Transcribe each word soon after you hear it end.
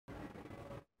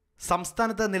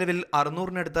സംസ്ഥാനത്ത് നിലവിൽ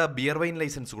 600-നടുത്ത് beer wine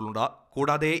ലൈസൻസുകളുണ്ട്.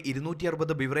 കൂടാതെ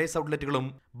 260 ബിവറേജ് ഔട്ട്ലെറ്റുകളും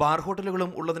ബാർ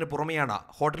ഹോട്ടലുകളും ഉള്ളതിന് പുറമെയാണ്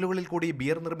ഹോട്ടലുകളിൽ കൂടി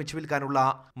ബിയർ നിർമ്മിച്ചു വിൽക്കാനുള്ള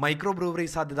മൈക്രോബ്രൂവറി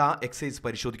സാധ്യത എക്സൈസ്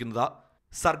പരിശോധിക്കുന്നത്.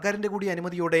 സർക്കാരിന്റെ കൂടി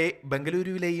അനുമതിയോടെ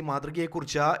ബംഗളൂരുവിലെ ഈ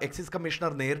മാതൃകയെക്കുറിച്ച് എക്സൈസ്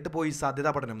കമ്മീഷണർ നേരിട്ട് പോയി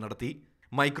സാധ്യതാ പഠനം നടത്തി.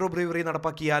 മൈക്രോബ്രൂവറി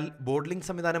നടപ്പാക്കിയാൽ ബോട്ട്ലിംഗ്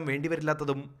സംവിധാനം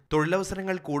വേണ്ടിവരില്ലാത്തതും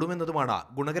തൊഴിലവസരങ്ങൾ കൂടുമെന്നതുമാണ്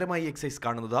ഗുണകരമായി എക്സൈസ്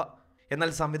കാണുന്നത്.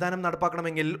 എന്നാൽ സംവിധാനം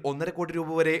നടപ്പാക്കണമെങ്കിൽ 1.5 കോടി രൂപ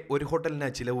വരെ ഒരു ഹോട്ടലിന്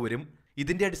ചിലവ് വരും.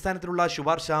 ഇതിന്റെ അടിസ്ഥാനത്തിലുള്ള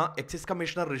ശുപാർശ എക്സൈസ്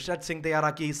കമ്മീഷണർ ഋഷാദ് സിംഗ്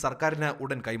തയ്യാറാക്കി സർക്കാരിന്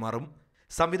ഉടൻ കൈമാറും.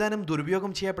 സംവിധാനം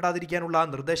ദുരുപയോഗം ചെയ്യപ്പെടാതിരിക്കാനുള്ള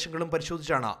നിർദ്ദേശങ്ങളും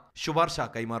പരിശോധിച്ചാണ് ശുപാർശ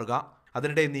കൈമാറുക.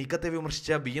 അതിനിടെ നീക്കത്തെ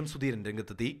വിമർശിച്ച V M സുധീരൻ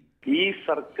രംഗത്തെത്തി. ഈ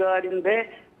സർക്കാരിന്റെ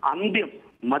അന്ത്യം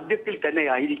മദ്യത്തിൽ തന്നെ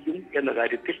ആയിരിക്കും എന്ന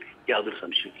കാര്യത്തിൽ യാതൊരു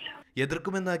സംശയമില്ല.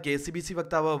 എതിർക്കുമെന്ന് KCBC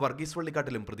വക്താവ് വർഗീസ്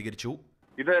വള്ളിക്കാട്ടിലും പ്രതികരിച്ചു.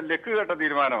 ഇത് ലക്കുകെട്ട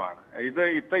തീരുമാനമാണ്.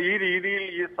 ഈ രീതിയിൽ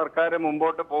ഈ സർക്കാർ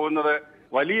മുമ്പോട്ട് പോകുന്നത്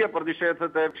വലിയ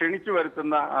പ്രതിഷേധത്തെ ക്ഷണിച്ചു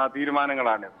വരുത്തുന്ന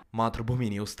തീരുമാനങ്ങളാണ്. മാതൃഭൂമി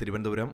ന്യൂസ്, തിരുവനന്തപുരം.